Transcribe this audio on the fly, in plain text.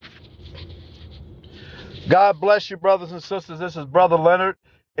God bless you, brothers and sisters. This is Brother Leonard.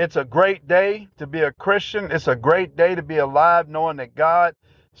 It's a great day to be a Christian. It's a great day to be alive, knowing that God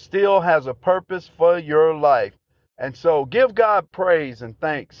still has a purpose for your life. And so give God praise and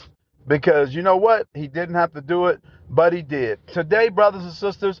thanks because you know what? He didn't have to do it, but He did. Today, brothers and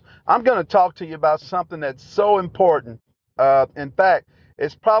sisters, I'm going to talk to you about something that's so important. In fact,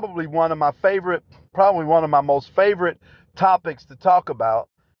 it's probably one of my most favorite topics to talk about.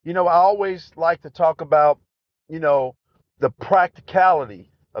 I always like to talk about, you know, the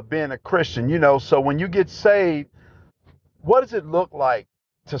practicality of being a Christian. So when you get saved, what does it look like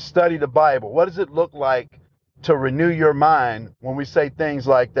to study the Bible? What does it look like to renew your mind when we say things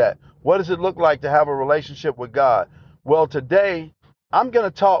like that? What does it look like to have a relationship with God? Well, today I'm going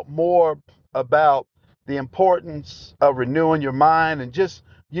to talk more about the importance of renewing your mind and just,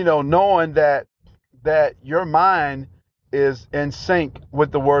 knowing that your mind is in sync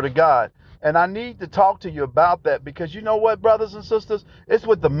with the Word of God. And I need to talk to you about that because you know what, brothers and sisters? It's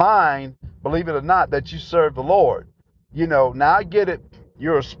with the mind, believe it or not, that you serve the Lord. Now I get it.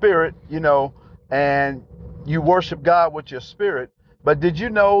 You're a spirit, and you worship God with your spirit. But did you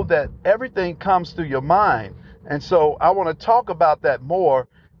know that everything comes through your mind? And so I want to talk about that more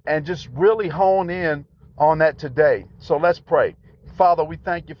and just really hone in on that today. So let's pray. Father, we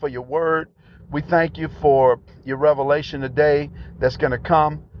thank you for your word. We thank you for your revelation today that's going to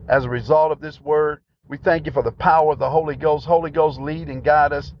come as a result of this word. We thank you for the power of the Holy Ghost. Holy Ghost, lead and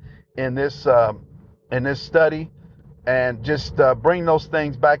guide us in this study, and just bring those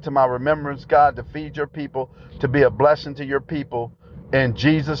things back to my remembrance, God, to feed your people, to be a blessing to your people. In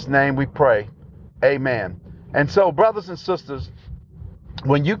Jesus' name we pray. Amen. And so, brothers and sisters,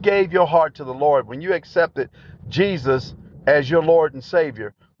 when you gave your heart to the Lord, when you accepted Jesus as your Lord and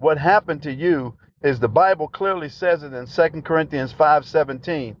Savior, what happened to you is the Bible clearly says it in 2 Corinthians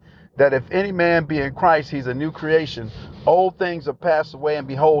 5:17, that if any man be in Christ, he's a new creation. Old things have passed away, and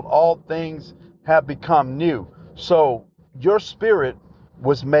behold, all things have become new. So your spirit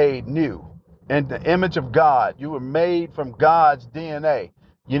was made new in the image of God. You were made from God's DNA.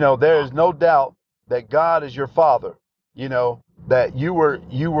 There is no doubt that God is your Father. That you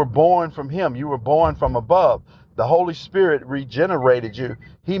were born from Him. You were born from above. The Holy Spirit regenerated you.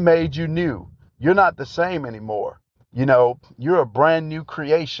 He made you new. You're not the same anymore. You're a brand new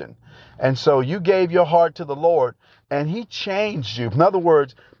creation. And so you gave your heart to the Lord and He changed you. In other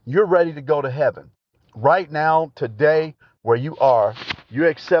words, you're ready to go to heaven. Right now, today, where you are, you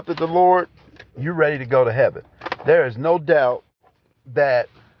accepted the Lord, you're ready to go to heaven. There is no doubt that,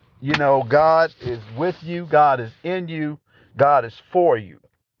 God is with you, God is in you, God is for you.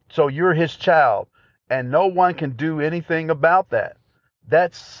 So you're His child, and no one can do anything about that.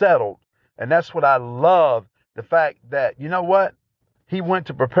 That's settled. And that's what I love, the fact that, you know what? He went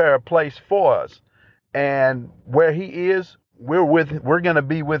to prepare a place for us. And where He is, we're going to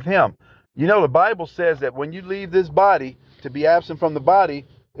be with Him. The Bible says that when you leave this body, to be absent from the body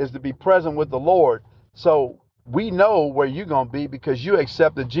is to be present with the Lord. So we know where you're going to be because you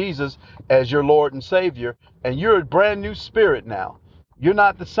accepted Jesus as your Lord and Savior, and you're a brand new spirit now. You're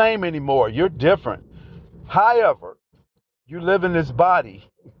not the same anymore. You're different. However, you live in this body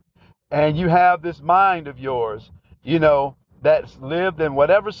and you have this mind of yours, that's lived in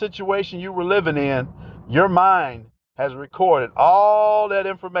whatever situation you were living in. Your mind has recorded all that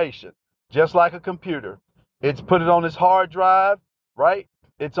information, just like a computer. It's put it on this hard drive, right?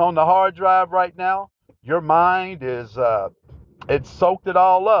 It's on the hard drive right now. Your mind is, it's soaked it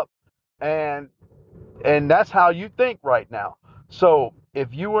all up, and that's how you think right now. So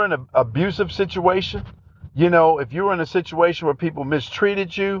if you were in an abusive situation, if you were in a situation where people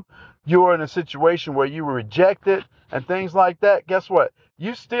mistreated you, you were in a situation where you were rejected and things like that, guess what?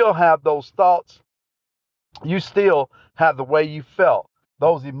 You still have those thoughts. You still have the way you felt,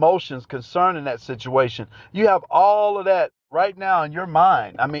 those emotions concerning that situation. You have all of that right now in your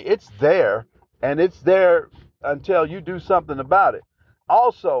mind. I mean, it's there, and it's there until you do something about it.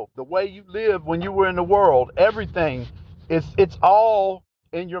 Also, the way you lived when you were in the world, everything, it's all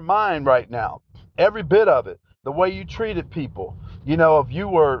in your mind right now. Every bit of it. The way you treated people. If you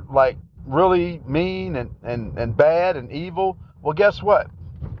were like really mean and bad and evil, well, guess what?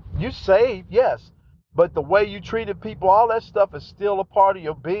 You saved, yes, but the way you treated people, all that stuff is still a part of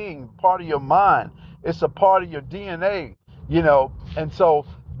your being, part of your mind. It's a part of your DNA. And so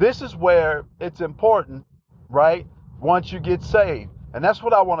this is where it's important, right? Once you get saved. And that's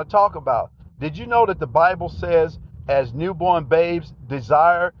what I want to talk about. Did you know that the Bible says, as newborn babes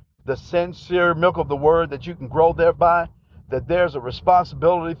desire the sincere milk of the word that you can grow thereby, that there's a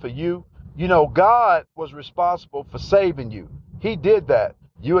responsibility for you? God was responsible for saving you. He did that.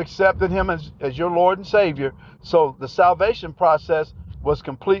 You accepted him as your Lord and Savior. So the salvation process was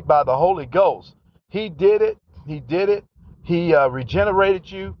complete by the Holy Ghost. He did it. He did it. He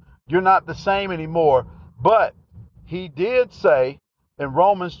regenerated you. You're not the same anymore. But he did say in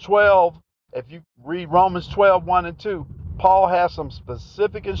Romans 12, if you read Romans 12, 1 and 2, Paul has some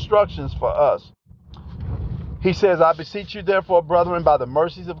specific instructions for us. He says, I beseech you, therefore, brethren, by the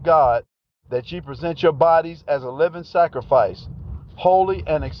mercies of God, that ye present your bodies as a living sacrifice, holy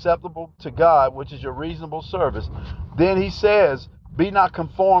and acceptable to God, which is your reasonable service. Then he says, be not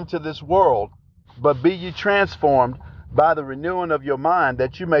conformed to this world, but be ye transformed by the renewing of your mind,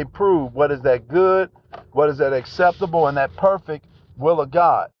 that you may prove what is that good, what is that acceptable, and that perfect will of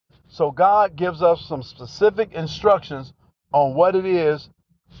God. So God gives us some specific instructions on what it is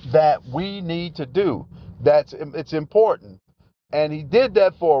that we need to do. It's important. And he did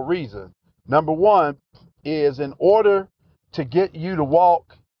that for a reason. Number one is in order to get you to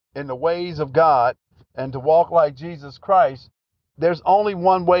walk in the ways of God and to walk like Jesus Christ, there's only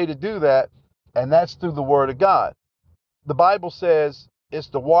one way to do that, and that's through the Word of God. The Bible says it's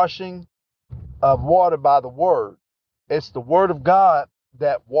the washing of water by the Word. It's the Word of God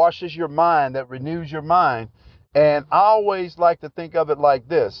that washes your mind, that renews your mind. And I always like to think of it like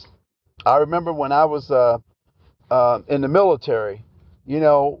this. I remember when I was in the military,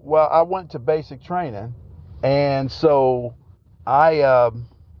 I went to basic training, and so I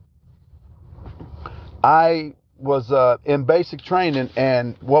I was in basic training,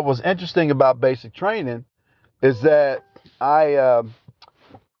 and what was interesting about basic training is that I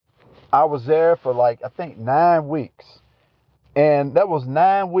was there for like I think 9 weeks, and that was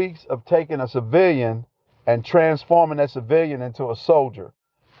 9 weeks of taking a civilian and transforming that civilian into a soldier.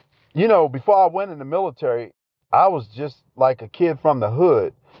 Before I went in the military, I was just like a kid from the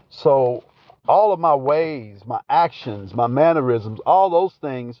hood. So all of my ways, my actions, my mannerisms, all those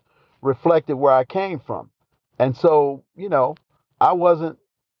things reflected where I came from. And so, I wasn't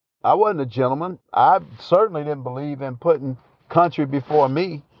I wasn't a gentleman. I certainly didn't believe in putting country before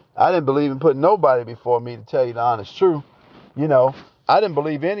me. I didn't believe in putting nobody before me, to tell you the honest truth. You know, I didn't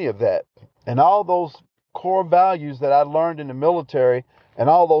believe any of that. And all those core values that I learned in the military and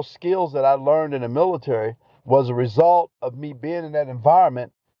all those skills that I learned in the military was a result of me being in that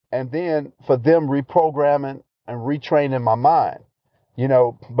environment and then for them reprogramming and retraining my mind.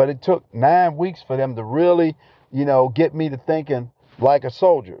 But it took 9 weeks for them to really, get me to thinking like a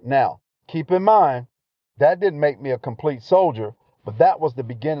soldier. Now, keep in mind, that didn't make me a complete soldier, but that was the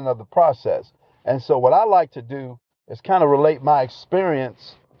beginning of the process. And so what I like to do is kind of relate my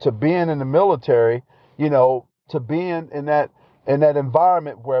experience to being in the military, to being in that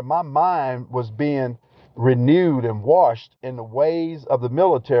environment where my mind was being renewed and washed in the ways of the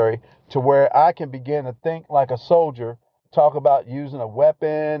military to where I can begin to think like a soldier, talk about using a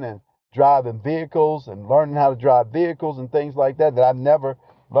weapon and driving vehicles and learning how to drive vehicles and things like that I've never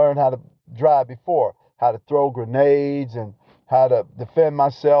learned how to drive before, how to throw grenades and how to defend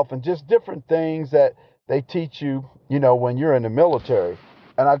myself and just different things that they teach you, when you're in the military.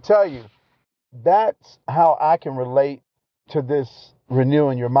 And I tell you, that's how I can relate to this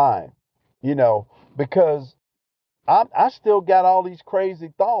renewing your mind, because I still got all these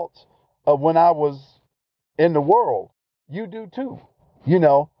crazy thoughts of when I was in the world. You do too.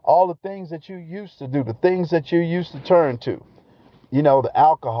 All the things that you used to do, the things that you used to turn to, the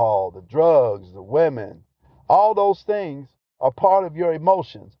alcohol, the drugs, the women, all those things are part of your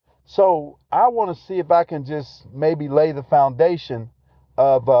emotions. So I want to see if I can just maybe lay the foundation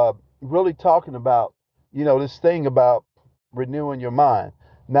of really talking about, this thing about renewing your mind.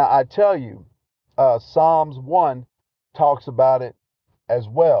 Now, I tell you, Psalms 1 talks about it as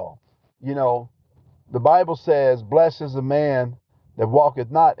well. You know, the Bible says, blessed is the man that walketh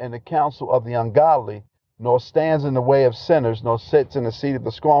not in the counsel of the ungodly, nor stands in the way of sinners, nor sits in the seat of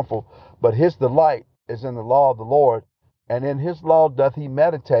the scornful, but his delight is in the law of the Lord, and in his law doth he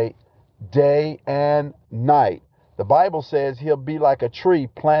meditate day and night. The Bible says he'll be like a tree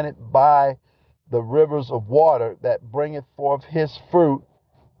planted by the rivers of water that bringeth forth his fruit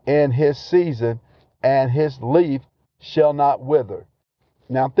in his season, and his leaf shall not wither.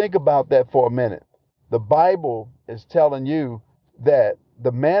 Now think about that for a minute. The Bible is telling you that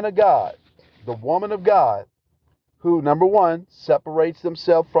the man of God, the woman of God, who, number one, separates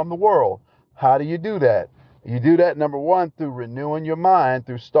themselves from the world. How do you do that? You do that, number one, through renewing your mind,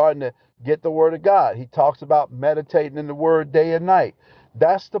 through starting to get the Word of God. He talks about meditating in the Word day and night.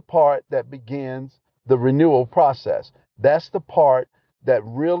 That's the part that begins the renewal process. That's the part that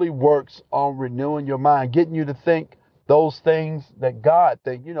really works on renewing your mind, getting you to think those things that God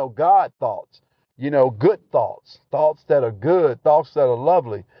thinks, God thoughts. good thoughts, thoughts that are good, thoughts that are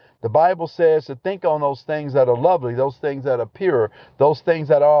lovely. The Bible says to think on those things that are lovely, those things that are pure, those things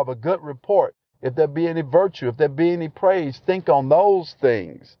that are of a good report. If there be any virtue, if there be any praise, think on those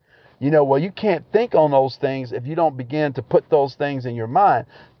things. Well, you can't think on those things if you don't begin to put those things in your mind.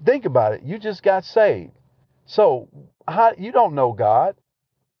 Think about it. You just got saved. So how you don't know God.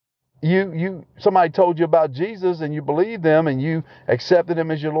 Somebody told you about Jesus and you believed them and you accepted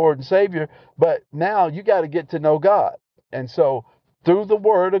him as your Lord and Savior, but now you got to get to know God. And so through the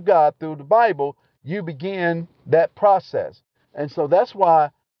word of God, through the Bible, you begin that process. And so that's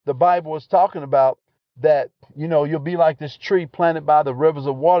why the Bible is talking about that, you'll be like this tree planted by the rivers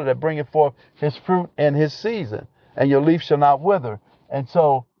of water that bringeth forth his fruit in his season, and your leaf shall not wither. And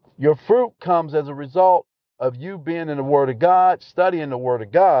so your fruit comes as a result of you being in the word of God, studying the word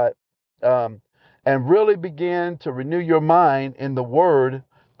of God, um, and really begin to renew your mind in the word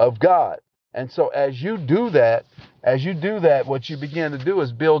of God. And so as you do that, what you begin to do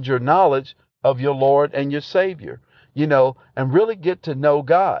is build your knowledge of your Lord and your Savior, and really get to know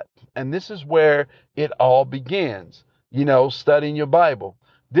God. And this is where it all begins, studying your Bible.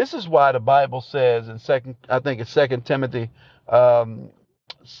 This is why the Bible says in Second Timothy, um,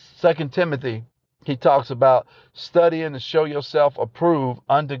 Second Timothy, he talks about studying to show yourself approved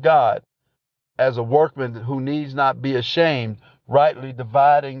unto God as a workman who needs not be ashamed, rightly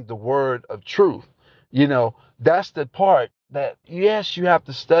dividing the word of truth. That's the part that, yes, you have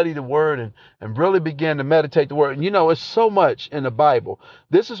to study the word and really begin to meditate the word. And it's so much in the Bible.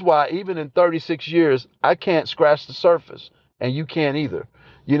 This is why even in 36 years, I can't scratch the surface, and you can't either.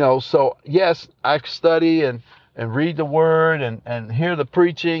 So yes, I study and read the word and hear the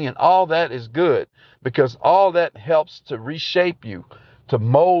preaching, and all that is good because all that helps to reshape you, to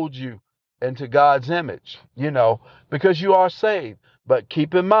mold you into God's image, because you are saved. But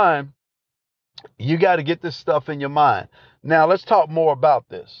keep in mind, you got to get this stuff in your mind. Now, let's talk more about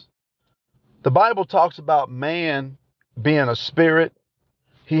this. The Bible talks about man being a spirit,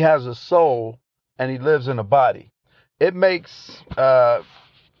 he has a soul, and he lives in a body. It makes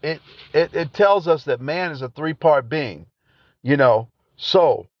it tells us that man is a three-part being.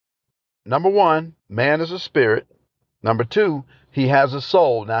 So number one, man is a spirit. Number two, he has a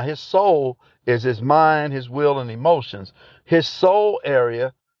soul. Now, his soul is his mind, his will, and emotions. His soul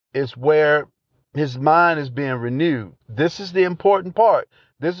area is where his mind is being renewed. This is the important part.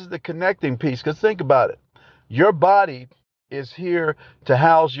 This is the connecting piece. Because think about it. Your body is here to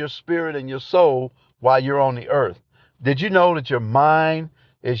house your spirit and your soul while you're on the earth. Did you know that your mind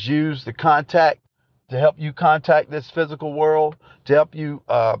is used to help you contact this physical world, to help you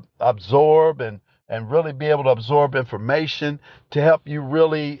absorb and really be able to absorb information, to help you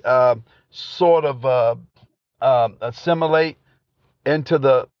really sort of assimilate into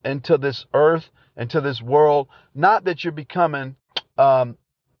this earth, into this world? Not that you're becoming um,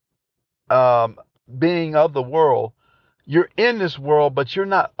 being of the world. You're in this world, but you're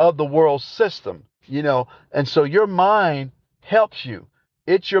not of the world system, and so your mind helps you.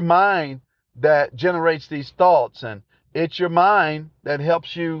 It's your mind that generates these thoughts, and it's your mind that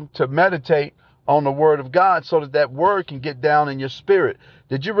helps you to meditate on the word of God so that that word can get down in your spirit.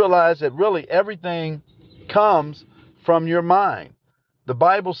 Did you realize that really everything comes from your mind? The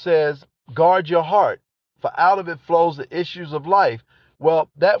Bible says, guard your heart, for out of it flows the issues of life. Well,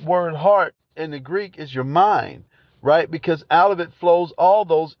 that word heart in the Greek is your mind, right? Because out of it flows all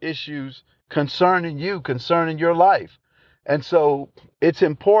those issues concerning you, concerning your life. And so it's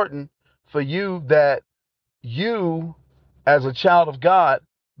important for you that you, as a child of God,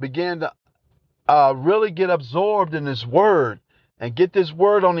 begin to really get absorbed in this word and get this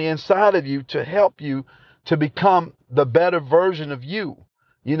word on the inside of you to help you to become the better version of you,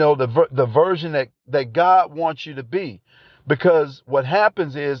 the version that God wants you to be. Because what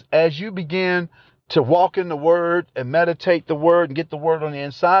happens is, as you begin to walk in the word and meditate the word and get the word on the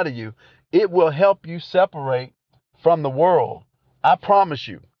inside of you, it will help you separate from the world. I promise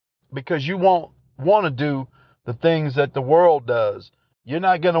you, because you won't want to do the things that the world does. You're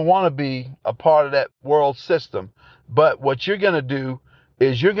not going to want to be a part of that world system. But what you're going to do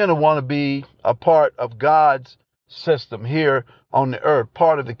is you're going to want to be a part of God's system here on the earth,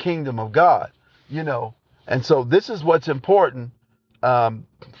 part of the kingdom of God, And so this is what's important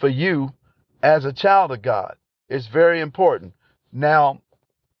for you as a child of God. It's very important. Now,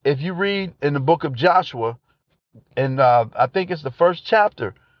 if you read in the book of Joshua, and I think it's the first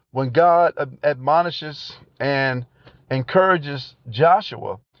chapter, when God admonishes and encourages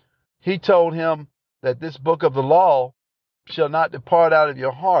Joshua, he told him that this book of the law shall not depart out of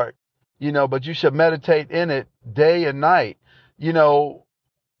your heart, but you shall meditate in it day and night. You know,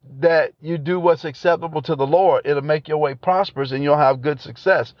 that you do what's acceptable to the Lord. It'll make your way prosperous and you'll have good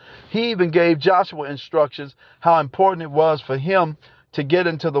success. He even gave Joshua instructions how important it was for him to get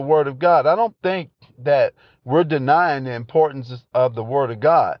into the Word of God. I don't think that we're denying the importance of the Word of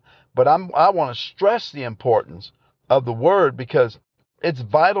God, but I want to stress the importance of the Word because it's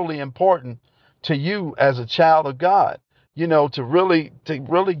vitally important to you as a child of God. You know, to really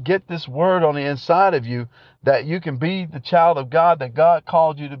get this word on the inside of you, that you can be the child of God that God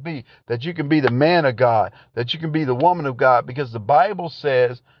called you to be, that you can be the man of God, that you can be the woman of God, because the Bible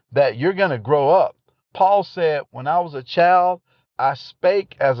says that you're going to grow up. Paul said, when I was a child, I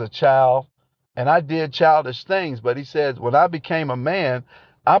spake as a child and I did childish things. But he says, when I became a man,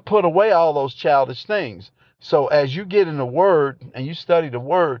 I put away all those childish things. So as you get in the word and you study the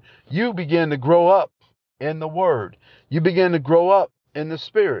word, you begin to grow up in the word. You begin to grow up in the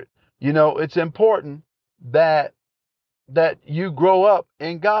spirit. You know, it's important that you grow up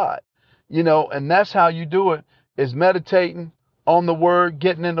in God, you know, and that's how you do it, is meditating on the word,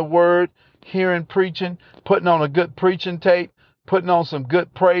 getting in the word, hearing preaching, putting on a good preaching tape, putting on some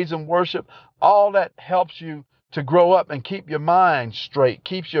good praise and worship. All that helps you to grow up and keep your mind straight,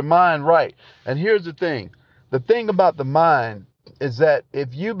 keeps your mind right. And here's the thing about the mind is that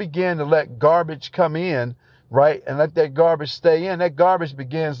if you begin to let garbage come in, right, and let that garbage stay in, that garbage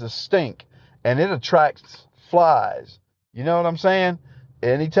begins to stink and it attracts flies. You know what I'm saying?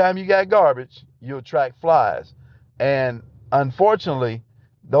 Anytime you got garbage, you attract flies. And unfortunately,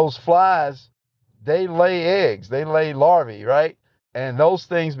 those flies, they lay eggs, they lay larvae, right? And those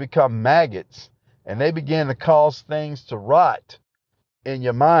things become maggots and they begin to cause things to rot in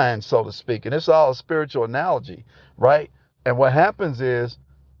your mind, so to speak. And it's all a spiritual analogy, right? And what happens is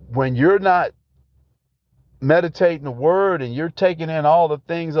when you're not meditating the word and you're taking in all the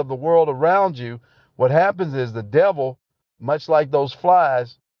things of the world around you, what happens is the devil, much like those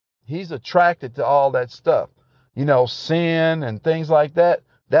flies, he's attracted to all that stuff. You know, sin and things like that,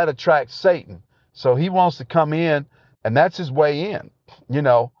 that attracts Satan. So he wants to come in and that's his way in, you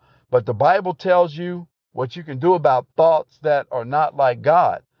know. But the Bible tells you what you can do about thoughts that are not like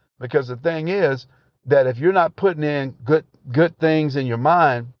God. Because the thing is that if you're not putting in good things in your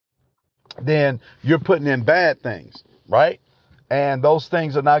mind, then you're putting in bad things, right? And those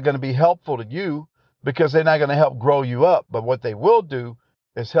things are not going to be helpful to you because they're not going to help grow you up. But what they will do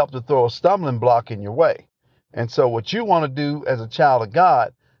is help to throw a stumbling block in your way. And so what you want to do as a child of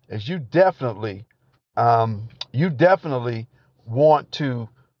God is you definitely want to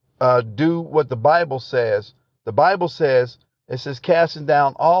do what the Bible says. The Bible says, it says, casting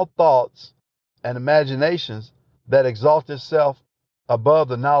down all thoughts and imaginations that exalt itself above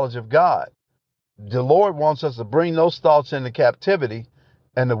the knowledge of God. The Lord wants us to bring those thoughts into captivity.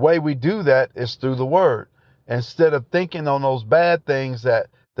 And the way we do that is through the word. Instead of thinking on those bad things that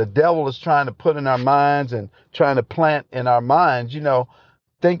the devil is trying to put in our minds and trying to plant in our minds, you know,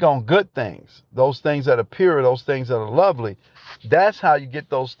 think on good things, those things that are pure, those things that are lovely. That's how you get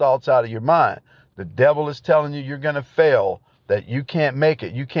those thoughts out of your mind. The devil is telling you you're going to fail, that you can't make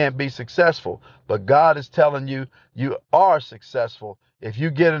it, you can't be successful. But God is telling you you are successful. If you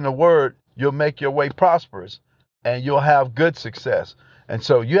get in the word, you'll make your way prosperous and you'll have good success. And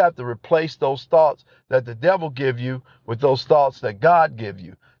so you have to replace those thoughts that the devil give you with those thoughts that God give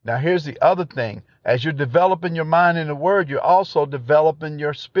you. Now, here's the other thing. As you're developing your mind in the word, you're also developing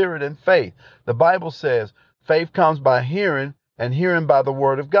your spirit in faith. The Bible says faith comes by hearing and hearing by the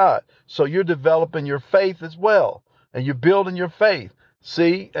word of God. So you're developing your faith as well, and you're building your faith.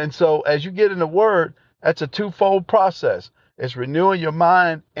 See? And so as you get in the word, that's a twofold process. It's renewing your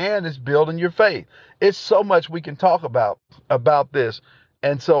mind and it's building your faith. It's so much we can talk about this.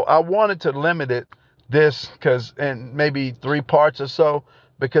 And so I wanted to limit this because in maybe 3 parts or so,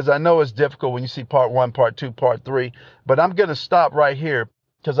 because I know it's difficult when you see part 1, part 2, part 3. But I'm going to stop right here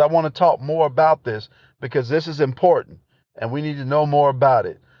because I want to talk more about this because this is important and we need to know more about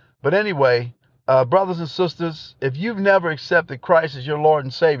it. But anyway, brothers and sisters, if you've never accepted Christ as your Lord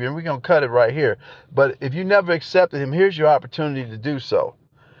and Savior, and we're going to cut it right here, but if you never accepted him, here's your opportunity to do so.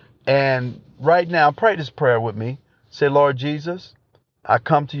 And right now, pray this prayer with me. Say, Lord Jesus, I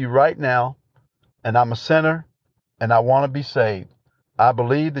come to you right now, and I'm a sinner, and I want to be saved. I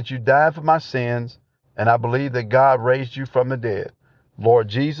believe that you died for my sins, and I believe that God raised you from the dead. Lord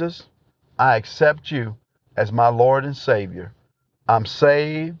Jesus, I accept you as my Lord and Savior. I'm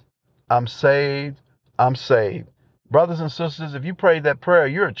saved. I'm saved. I'm saved. Brothers and sisters, if you prayed that prayer,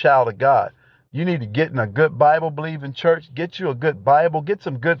 you're a child of God. You need to get in a good Bible-believing church. Get you a good Bible. Get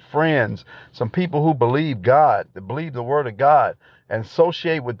some good friends, some people who believe God, that believe the Word of God, and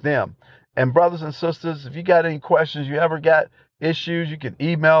associate with them. And brothers and sisters, if you got any questions you ever got, issues, you can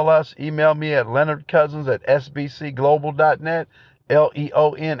email us. Email me at leonardcousins@sbcglobal.net,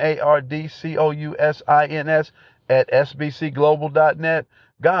 leonardcousins @sbcglobal.net.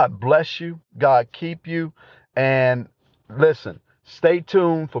 God bless you. God keep you. And listen, stay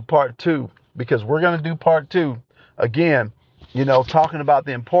tuned for part 2, because we're going to do part 2 again, talking about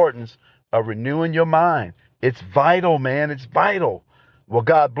the importance of renewing your mind. It's vital, man. It's vital. Well,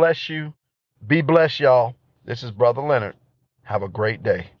 God bless you. Be blessed, y'all. This is Brother Leonard. Have a great day.